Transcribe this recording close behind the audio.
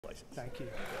Congratulations. Thank you.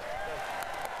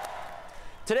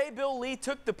 Today, Bill Lee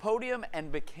took the podium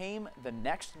and became the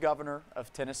next governor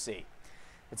of Tennessee.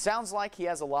 It sounds like he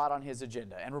has a lot on his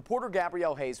agenda, and reporter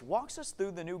Gabrielle Hayes walks us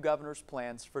through the new governor's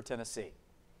plans for Tennessee.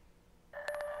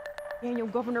 Daniel,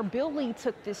 Governor Bill Lee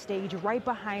took this stage right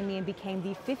behind me and became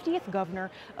the 50th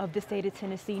governor of the state of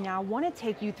Tennessee. Now, I want to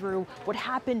take you through what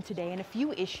happened today and a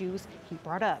few issues he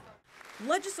brought up.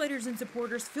 Legislators and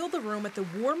supporters filled the room at the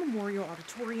War Memorial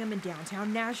Auditorium in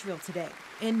downtown Nashville today,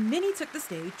 and many took the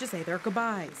stage to say their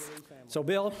goodbyes. So,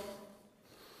 Bill,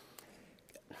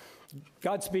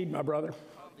 Godspeed, my brother.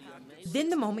 Then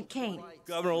the moment came.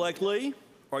 Governor-elect Lee,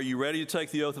 are you ready to take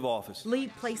the oath of office? Lee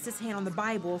placed his hand on the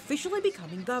Bible, officially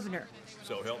becoming governor.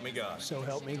 So help me God. So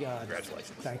help me God.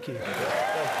 Congratulations. Thank you.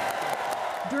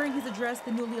 During his address,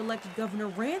 the newly elected governor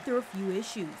ran through a few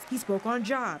issues. He spoke on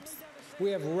jobs.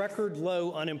 We have record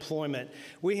low unemployment.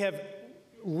 We have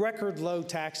record low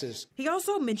taxes. He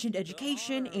also mentioned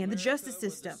education and the justice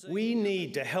system. We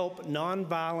need to help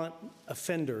nonviolent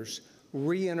offenders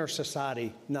re-enter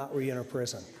society, not re-enter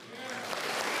prison.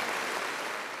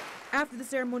 After the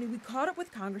ceremony, we caught up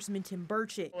with Congressman Tim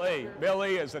Burchett. Bill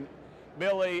Lee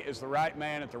is the right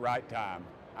man at the right time.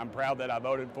 I'm proud that I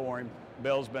voted for him.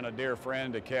 Bill's been a dear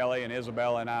friend to Kelly and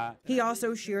Isabel and I. He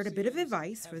also shared a bit of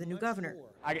advice for the new governor.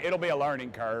 It'll be a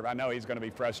learning curve. I know he's going to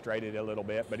be frustrated a little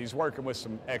bit, but he's working with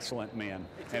some excellent men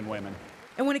and women.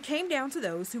 And when it came down to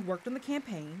those who worked on the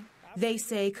campaign, they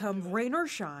say come rain or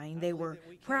shine, they were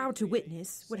proud to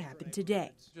witness what happened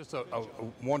today. Just a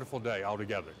wonderful day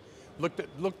altogether.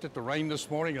 Looked at the rain this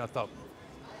morning and I thought,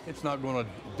 it's not going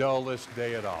to dull this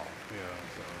day at all.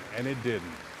 And it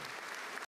didn't.